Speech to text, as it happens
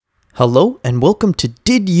Hello and welcome to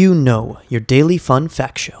Did You Know, your daily fun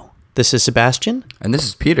fact show. This is Sebastian. And this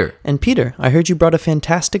is Peter. And Peter, I heard you brought a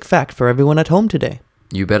fantastic fact for everyone at home today.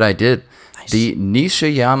 You bet I did. Nice. The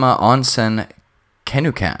Nishiyama Onsen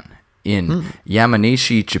Kenukan in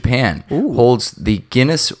Yamanashi, Japan, holds the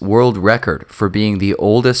Guinness World Record for being the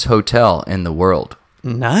oldest hotel in the world.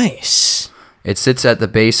 Nice. It sits at the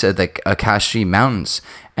base of the Akashi Mountains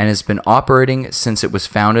and has been operating since it was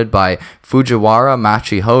founded by Fujiwara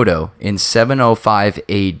Machihodo in 705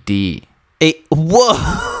 AD.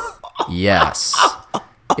 Whoa! Yes.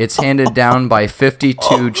 It's handed down by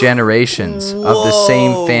 52 generations of the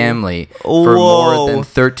same family for more than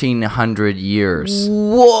 1,300 years.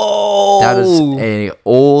 Whoa! That is an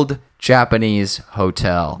old Japanese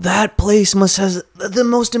hotel. That place must have the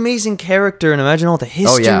most amazing character, and imagine all the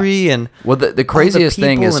history and well, the craziest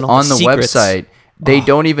thing is on the website, they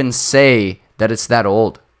don't even say that it's that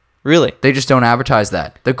old. Really? They just don't advertise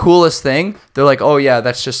that. The coolest thing, they're like, oh yeah,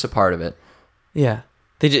 that's just a part of it. Yeah.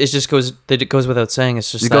 It goes without saying.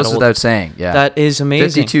 It's just it goes without saying. Yeah. That is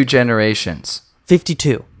amazing. 52 generations.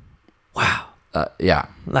 52. Wow. Yeah.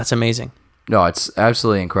 That's amazing. No, it's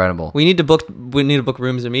absolutely incredible. We need to book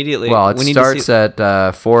rooms immediately. Well, it starts at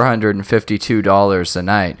 $452 a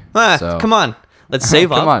night. So. Come on. Let's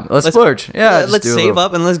save up. Come on. Let's splurge. Yeah. Let's save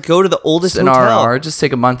up and let's go to the oldest hotel. R&R. Just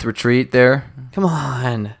take a month retreat there. Come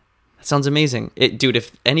on. That sounds amazing. Dude,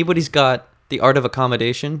 if anybody's got the art of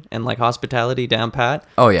accommodation and like hospitality down pat.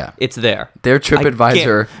 Oh yeah, it's there. Their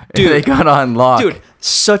TripAdvisor, they got on lock. Dude,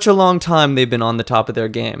 such a long time they've been on the top of their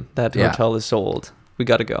game. That hotel is sold. We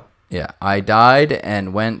got to go. Yeah, I died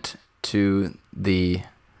and went to the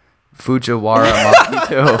Fujiwara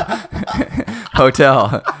Mahito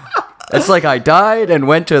Hotel. It's like I died and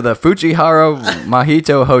went to the Fujiwara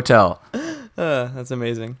Mahito Hotel. That's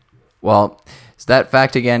amazing. Well, so that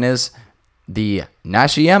fact again is the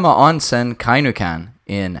Nishiyama Onsen Kenukan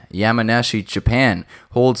in Yamanashi, Japan,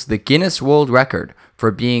 holds the Guinness World Record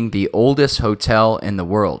for being the oldest hotel in the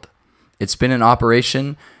world. It's been in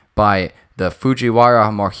operation by the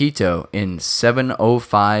Fujiwara Mahito in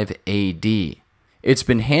 705 AD. It's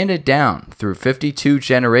been handed down through 52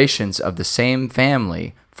 generations of the same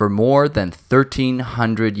family for more than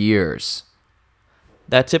 1,300 years.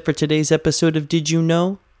 That's it for today's episode of Did You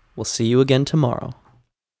Know? We'll see you again tomorrow.